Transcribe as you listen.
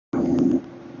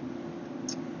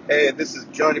Hey, this is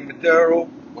Johnny Madero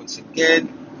once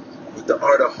again with the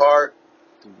Art of Heart,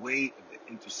 the way of the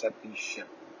intercepting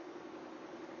shepherd.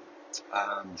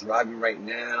 I'm driving right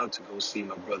now to go see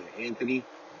my brother Anthony.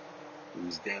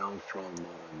 He's down from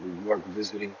New York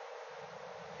visiting,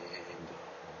 and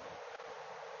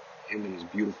him and his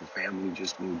beautiful family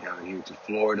just moved down here to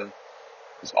Florida.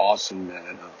 It's awesome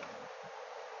that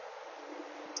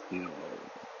you know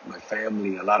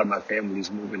a lot of my family is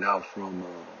moving out from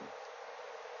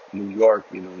New York,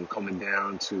 and coming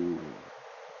down to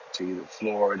either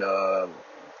Florida,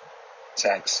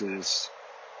 Texas.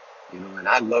 And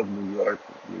I love New York.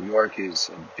 New York is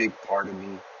a big part of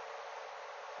me.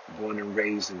 Born and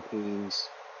raised in Queens,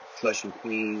 Flushing,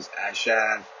 Queens, Ash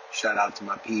Ave. Shout out to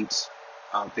my peeps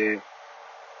out there.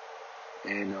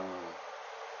 And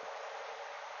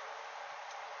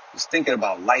just thinking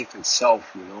about life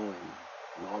itself, and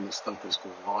all the stuff that's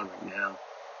going on right now,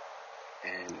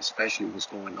 and especially what's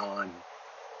going on,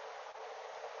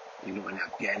 in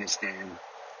Afghanistan.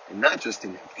 And not just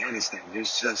in Afghanistan,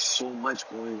 there's just so much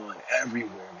going on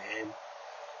everywhere, man.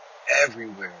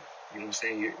 Everywhere. You know what I'm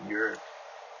saying?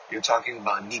 You're talking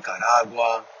about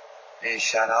Nicaragua. And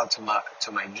shout out to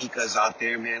my Nicas out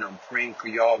there, man. I'm praying for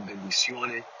y'all,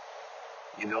 bendiciones,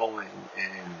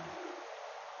 and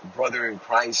brother in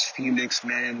Christ, Felix,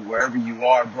 man, wherever you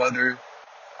are, brother,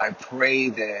 I pray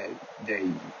that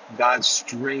God's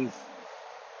strength,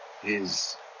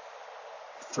 His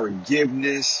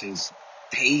forgiveness, His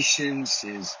patience,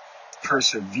 His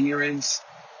perseverance,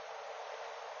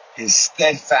 His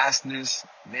steadfastness,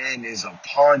 man, is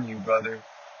upon you, brother.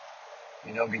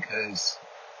 Because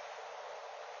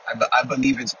I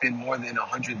believe it's been more than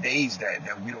 100 days that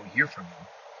we don't hear from him.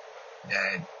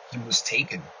 That he was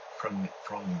taken from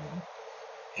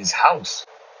his house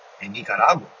in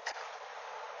Nicaragua.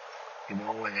 And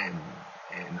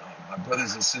my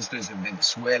brothers and sisters in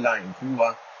Venezuela and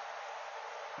Cuba,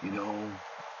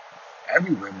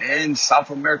 everywhere, man. South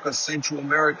America, Central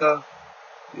America.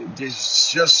 There's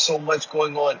just so much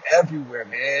going on everywhere,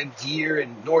 man. Here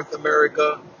in North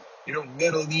America,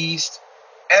 Middle East,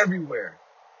 everywhere.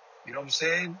 You know what I'm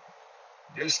saying?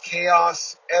 There's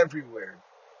chaos everywhere.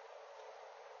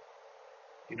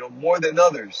 More than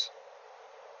others.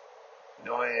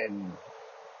 And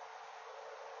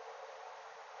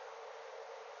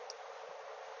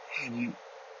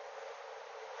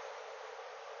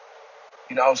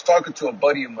I was talking to a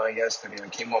buddy of mine yesterday. I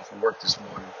came off from work this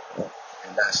morning,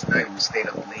 and last night we stayed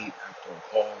up late after a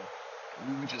call.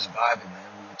 And we were just vibing,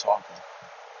 man. We were talking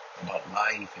about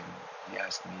life, and he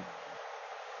asked me,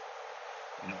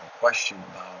 a question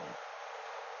about,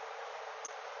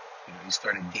 he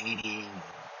started dating,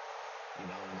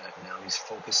 that now he's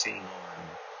focusing on,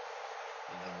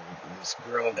 this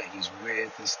girl that he's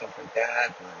with and stuff like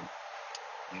that. But,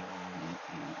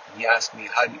 he asked me,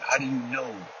 how do you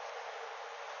know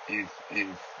if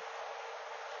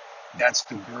that's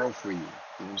the girl for you? You know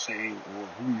what I'm saying? Or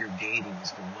who you're dating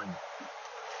is the one.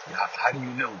 How do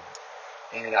you know?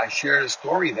 And I shared a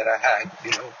story that I had,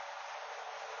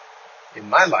 in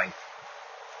my life.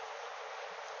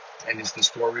 And it's the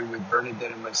story with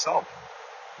Bernadette and myself,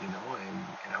 and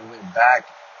I went back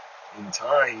in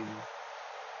time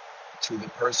to the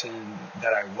person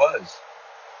that I was.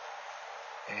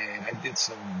 And I did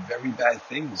some very bad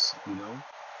things,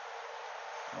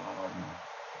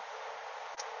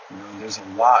 there's a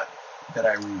lot that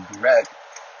I regret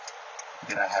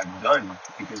that I have done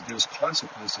because there's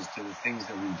consequences to the things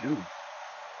that we do.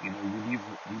 You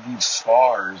leave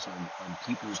scars on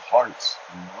people's hearts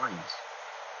and minds.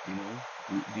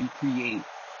 We create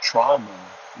trauma.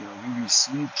 We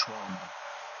receive trauma.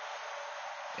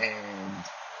 And,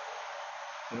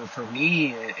 for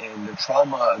me and the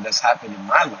trauma that's happened in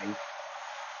my life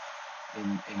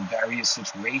in various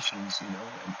situations,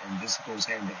 and this goes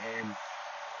hand to hand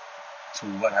to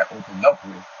what I opened up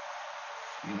with.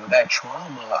 That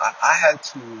trauma, I had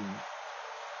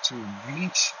to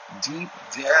reach deep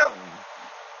down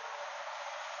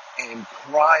and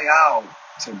cry out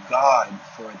to God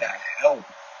for that help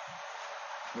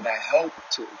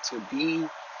to be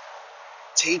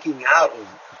taking out of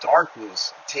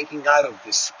darkness, taking out of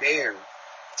despair,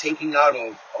 taking out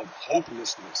of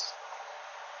hopelessness.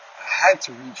 I had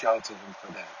to reach out to him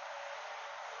for that.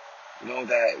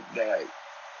 That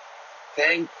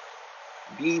thank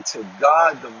be to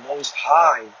God the Most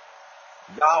High,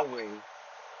 Yahweh,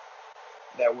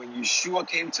 that when Yeshua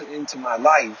came into my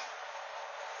life,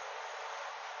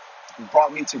 He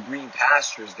brought me to green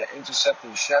pastures, the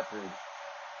intercepting shepherd.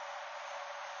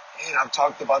 And I've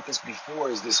talked about this before,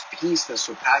 is this peace that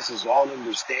surpasses all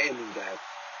understanding, that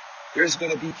there's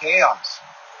going to be chaos.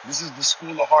 This is the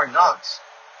school of hard knocks.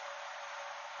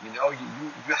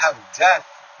 You have death,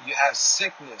 you have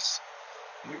sickness,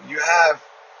 you have,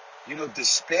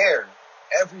 despair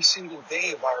every single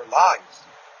day of our lives.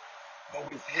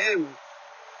 But with him,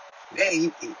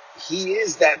 man, he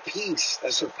is that peace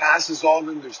that surpasses all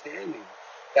understanding,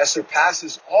 that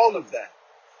surpasses all of that.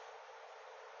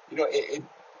 It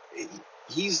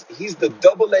he's the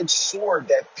double-edged sword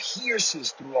that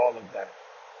pierces through all of that.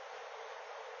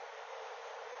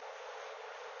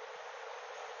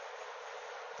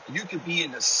 You could be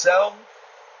in a cell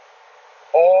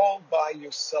all by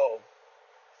yourself,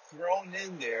 thrown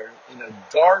in there in a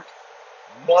dark,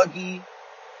 muggy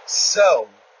cell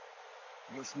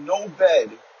with no bed,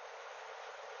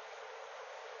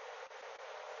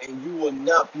 and you will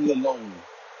not be alone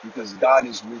because God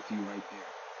is with you right there.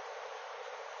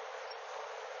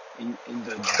 In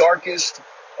the darkest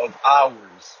of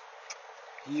hours,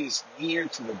 he is near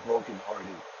to the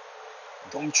brokenhearted.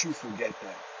 Don't you forget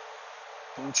that.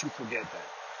 Don't you forget that.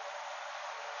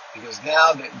 Because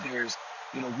now that there's,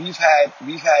 we've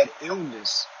had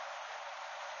illness,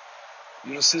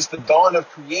 since the dawn of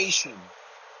creation.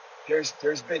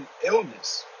 There's been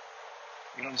illness.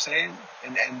 You know what I'm saying?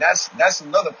 And that's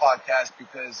another podcast,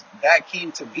 because that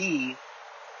came to be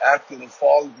after the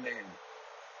fall of man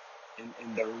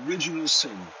in the original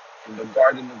sin in the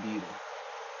Garden of Eden.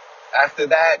 After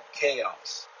that,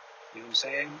 chaos. You know what I'm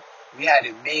saying? We had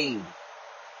it made.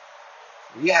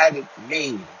 We had it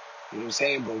made. You know what I'm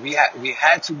saying? But we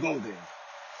had to go there.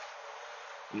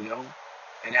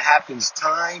 And it happens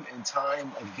time and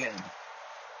time again.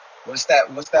 What's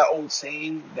that old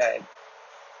saying that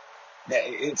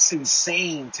it's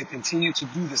insane to continue to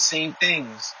do the same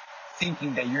things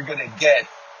thinking that you're gonna get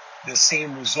the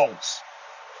same results,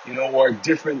 or a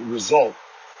different result.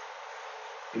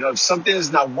 If something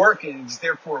is not working, it's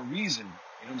there for a reason. You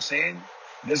know what I'm saying?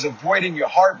 There's a void in your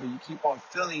heart, but you keep on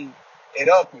filling it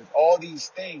up with all these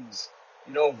things,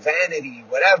 vanity,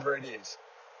 whatever it is.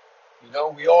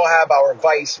 We all have our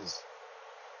vices.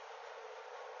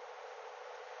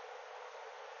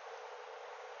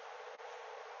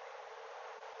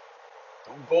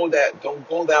 Don't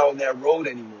go down that road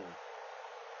anymore.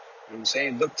 You know what I'm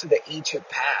saying? Look to the ancient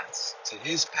paths, to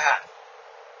his path.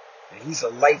 And he's a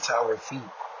light to our feet.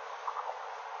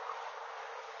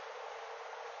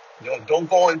 Don't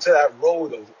go into that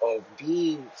road of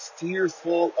being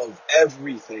fearful of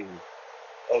everything.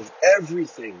 Of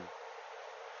everything.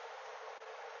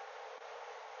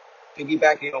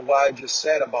 Piggybacking on what I just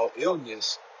said about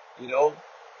illness,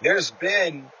 there's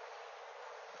been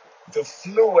the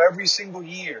flu every single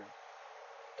year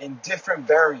in different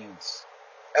variants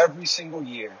every single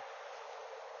year.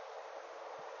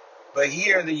 But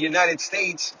here in the United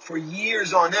States, for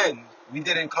years on end, we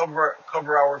didn't cover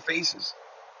our faces.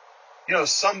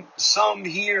 Some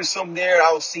here, some there,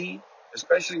 I'll see,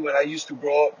 especially when I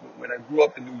grew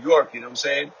up in New York, you know what I'm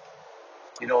saying?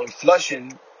 In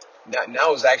Flushing,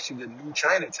 now is actually the new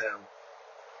Chinatown.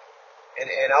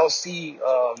 And I'll see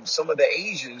some of the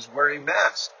Asians wearing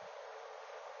masks,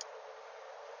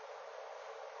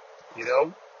 you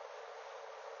know?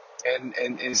 And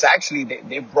it's actually,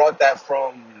 they brought that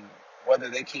from, whether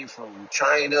they came from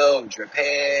China or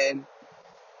Japan,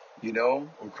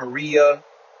 or Korea.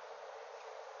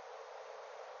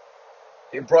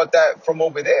 They brought that from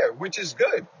over there, which is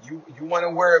good. You want to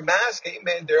wear a mask? Hey,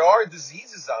 man, there are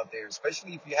diseases out there,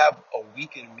 especially if you have a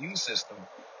weak immune system,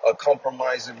 a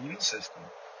compromised immune system,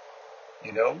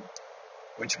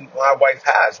 which my wife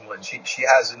has one. She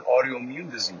has an autoimmune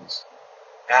disease.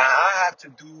 And I have to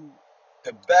do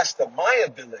the best of my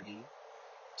ability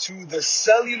to the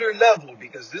cellular level,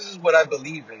 because this is what I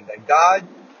believe in, that God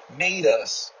made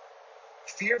us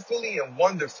fearfully and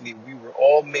wonderfully. We were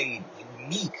all made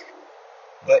unique,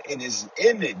 but in his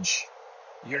image.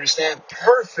 You understand?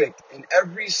 Perfect in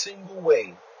every single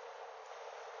way.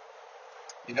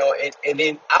 And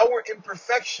in our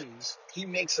imperfections, he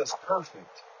makes us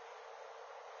perfect.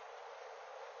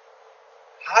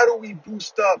 How do we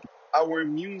boost up our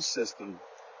immune system?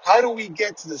 How do we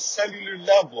get to the cellular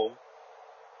level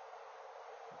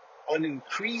on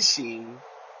increasing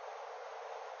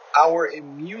our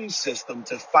immune system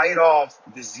to fight off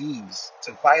disease,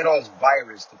 to fight off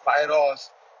virus, to fight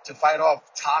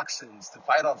off toxins, to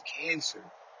fight off cancer?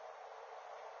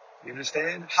 You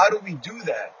understand? How do we do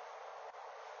that?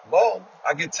 Well,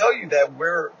 I can tell you that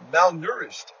we're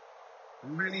malnourished.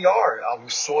 We really are. Our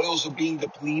soils are being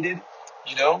depleted.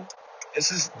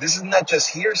 This is not just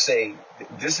hearsay.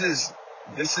 This is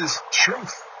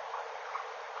truth.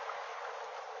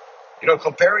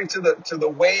 Comparing to the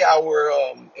way our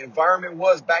environment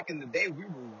was back in the day, we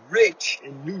were rich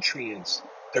in nutrients.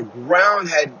 The ground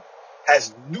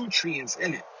has nutrients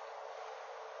in it.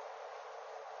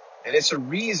 And it's a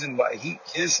reason why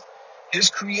his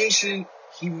creation,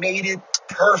 he made it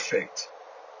perfect.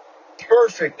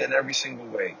 Perfect in every single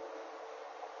way.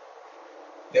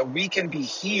 That we can be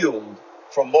healed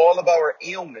from all of our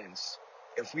ailments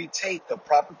if we take the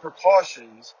proper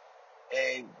precautions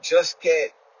and just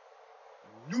get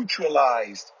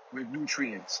neutralized with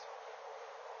nutrients.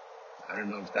 I don't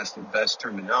know if that's the best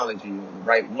terminology or the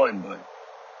right one, but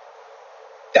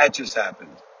that just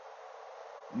happened.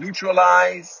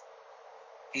 Neutralize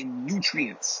in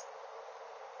nutrients.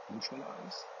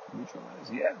 Neutralize,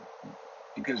 yeah.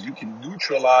 Because you can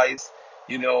neutralize,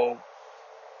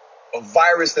 a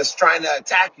virus that's trying to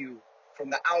attack you from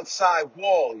the outside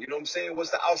wall. You know what I'm saying? What's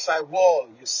the outside wall?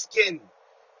 Your skin.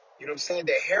 You know what I'm saying?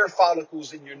 The hair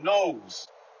follicles in your nose.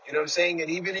 You know what I'm saying?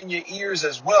 And even in your ears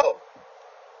as well.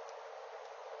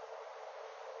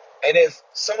 And if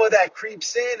some of that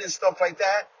creeps in and stuff like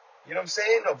that, you know what I'm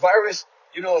saying? A virus,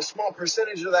 a small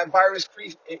percentage of that virus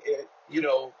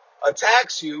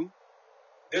attacks you.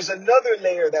 There's another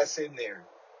layer that's in there.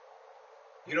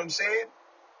 You know what I'm saying?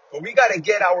 But we got to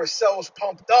get ourselves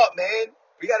pumped up, man.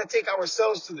 We got to take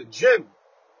ourselves to the gym. You know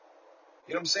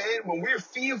what I'm saying? When we're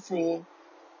fearful,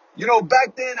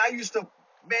 back then I used to,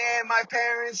 man, my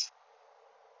parents,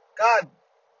 God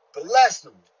bless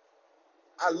them.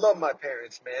 I love my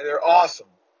parents, man. They're awesome.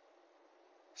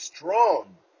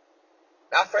 Strong.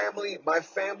 My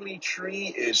family tree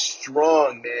is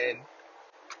strong, man.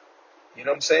 You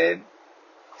know what I'm saying?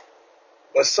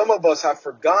 But some of us have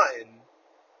forgotten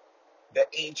the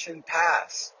ancient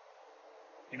past.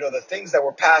 The things that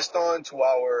were passed on to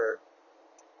our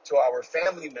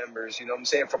family members, you know what I'm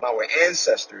saying, from our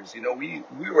ancestors. We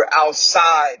were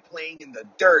outside playing in the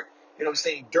dirt. You know what I'm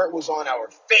saying? Dirt was on our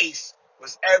face,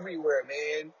 was everywhere,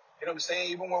 man. You know what I'm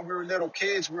saying? Even when we were little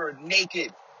kids, we were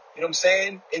naked. You know what I'm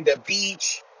saying? In the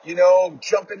beach,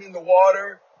 jumping in the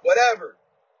water, whatever.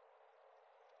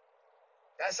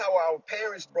 That's how our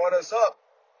parents brought us up,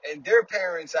 and their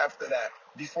parents after that,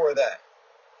 before that.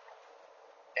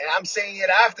 And I'm saying it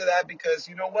after that because,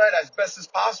 you know what, as best as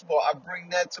possible, I bring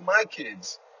that to my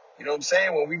kids. You know what I'm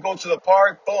saying? When we go to the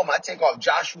park, boom, I take off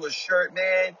Joshua's shirt,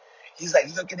 man. He's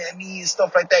like looking at me and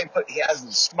stuff like that. He has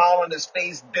a smile on his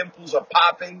face, dimples are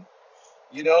popping,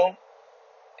 and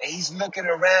he's looking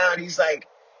around. He's like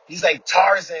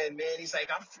Tarzan, man. He's like,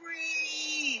 I'm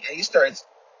free. And he starts,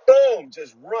 boom,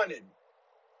 just running,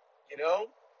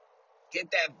 get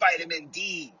that vitamin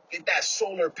D, get that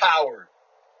solar power.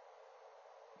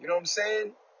 You know what I'm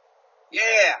saying?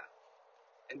 Yeah.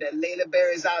 And that Layla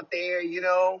Bear is out there,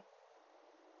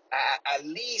 at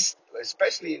least,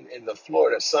 especially in the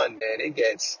Florida sun, man, it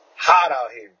gets hot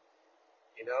out here.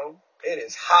 It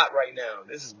is hot right now.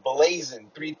 This is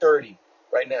blazing 3:30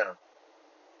 right now.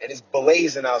 And it's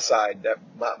blazing outside. That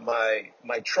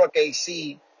my truck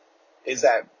AC is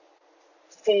at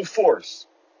full force.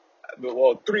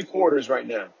 Well, 3/4 right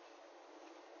now.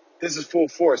 This is full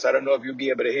force. I don't know if you'll be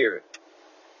able to hear it.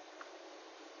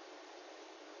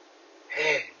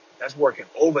 Man, that's working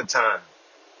overtime.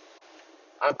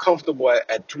 I'm comfortable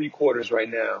at 3/4 right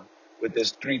now with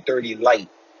this 3:30 light.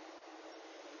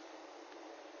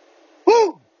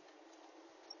 Woo!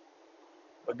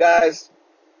 But guys,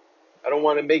 I don't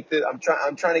want to make this. I'm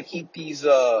trying to keep these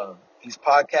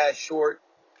podcasts short.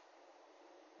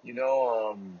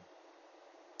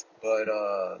 But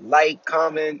like,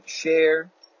 comment, share.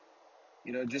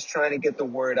 Just trying to get the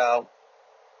word out.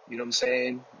 You know what I'm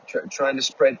saying? Trying to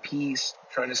spread peace,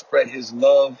 trying to spread His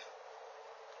love,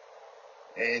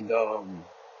 and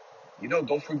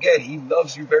don't forget, He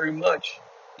loves you very much.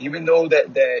 Even though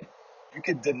that you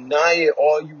could deny it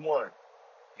all you want.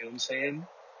 You know what I'm saying?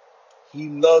 He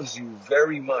loves you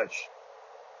very much.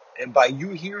 And by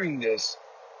you hearing this,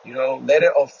 let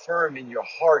it affirm in your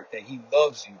heart that He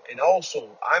loves you. And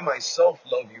also, I myself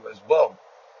love you as well.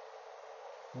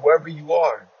 Whoever you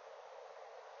are.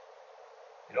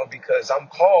 Because I'm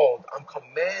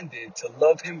commanded to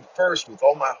love Him first with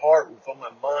all my heart, with all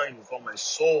my mind, with all my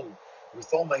soul,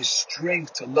 with all my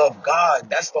strength, to love God.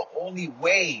 That's the only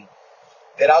way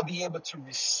that I'll be able to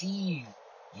receive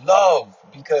love,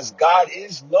 because God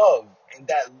is love. And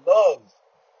that love,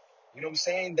 you know what I'm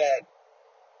saying, that,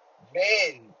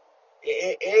 man,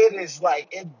 it is like,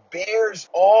 it bears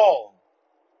all.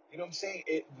 You know what I'm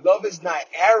saying? Love is not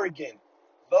arrogant.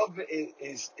 Love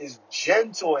is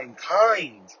gentle and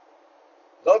kind.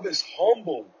 Love is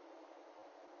humble.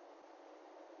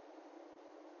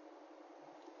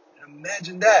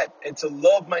 Imagine that. And to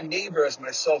love my neighbor as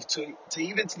myself, to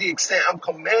even to the extent I'm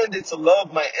commanded to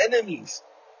love my enemies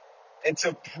and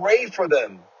to pray for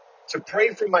them, to pray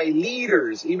for my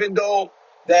leaders, even though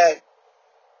that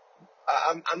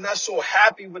I'm not so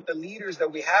happy with the leaders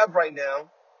that we have right now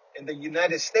in the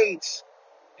United States.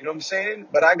 You know what I'm saying?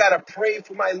 But I got to pray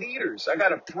for my leaders. I got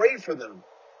to pray for them.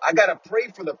 I got to pray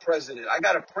for the president. I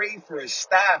got to pray for his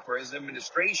staff, for his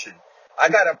administration. I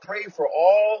got to pray for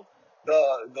all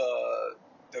the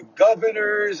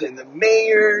governors and the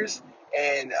mayors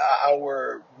and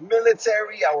our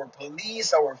military, our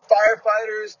police, our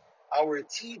firefighters, our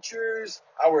teachers,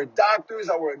 our doctors,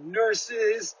 our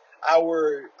nurses,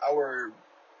 our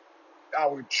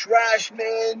trash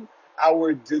men,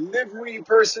 our delivery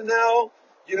personnel,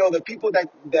 the people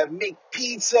that make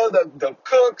pizza, the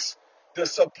cooks, the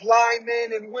supply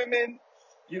men and women,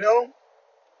 you know,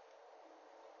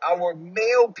 our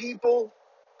male people.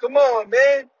 Come on,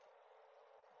 man.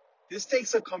 This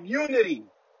takes a community.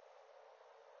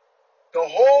 The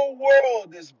whole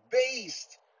world is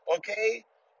based, okay,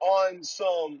 on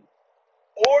some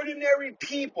ordinary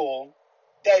people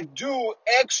that do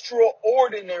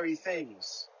extraordinary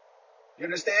things. You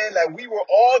understand? Like, we were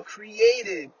all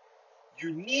created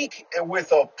unique and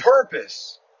with a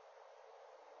purpose.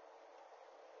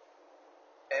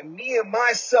 And me and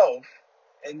myself,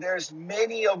 and there's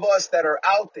many of us that are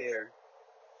out there,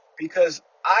 because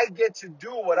I get to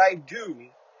do what I do,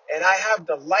 and I have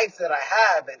the life that I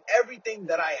have, and everything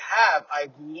that I have, I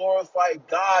glorify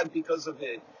God because of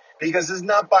it. Because it's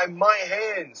not by my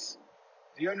hands.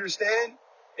 Do you understand?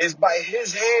 It's by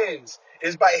His hands.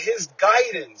 It's by His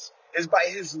guidance. It's by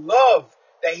His love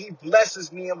that He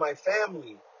blesses me and my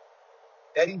family.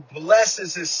 That He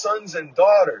blesses His sons and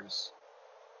daughters.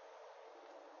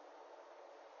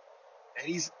 And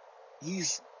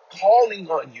He's calling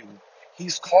on you.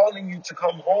 He's calling you to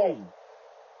come home.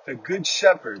 The Good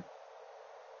Shepherd.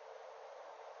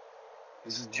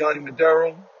 This is Johnny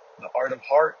Madero, The Art of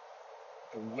Heart,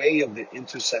 the way of the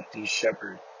intercepting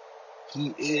shepherd.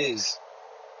 He is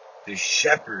the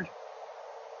shepherd,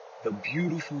 the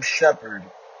beautiful shepherd,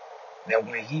 that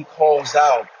when He calls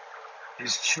out,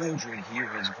 His children hear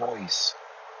His voice,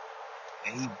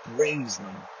 and He brings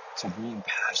them to green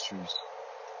pastures.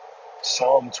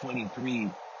 Psalm 23,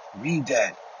 read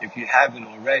that if you haven't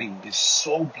already. It's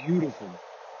so beautiful.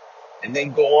 And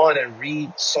then go on and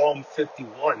read Psalm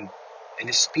 51, and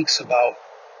it speaks about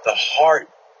the heart.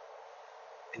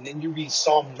 And then you read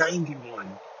Psalm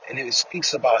 91, and it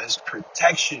speaks about His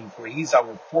protection, for He's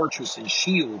our fortress and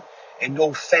shield. And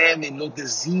no famine, no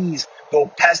disease, no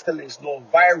pestilence, no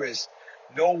virus,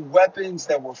 no weapons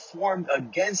that were formed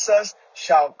against us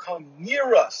shall come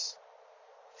near us.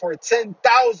 For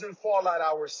 10,000 fall at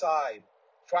our side.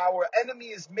 For our enemy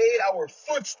is made our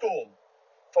footstool.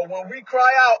 For when we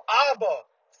cry out, Abba,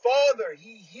 Father,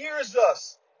 He hears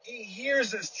us. He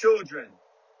hears His children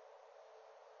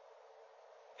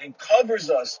and covers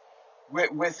us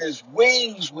with His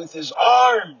wings, with His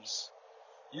arms.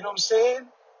 You know what I'm saying?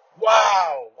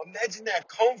 Wow. Imagine that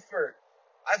comfort.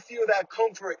 I feel that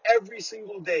comfort every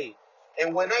single day.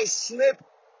 And when I slip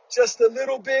just a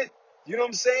little bit, you know what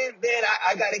I'm saying? Man,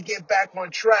 I got to get back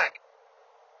on track.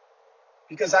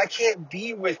 Because I can't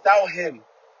be without Him.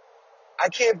 I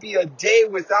can't be a day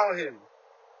without Him.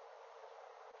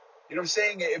 You know what I'm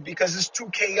saying? Because it's too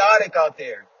chaotic out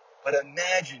there. But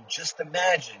imagine, just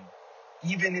imagine,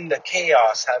 even in the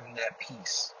chaos, having that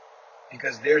peace.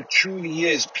 Because there truly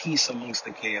is peace amongst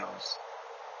the chaos.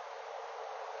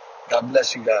 God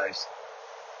bless you guys.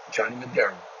 Johnny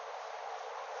Madero.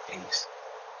 Peace.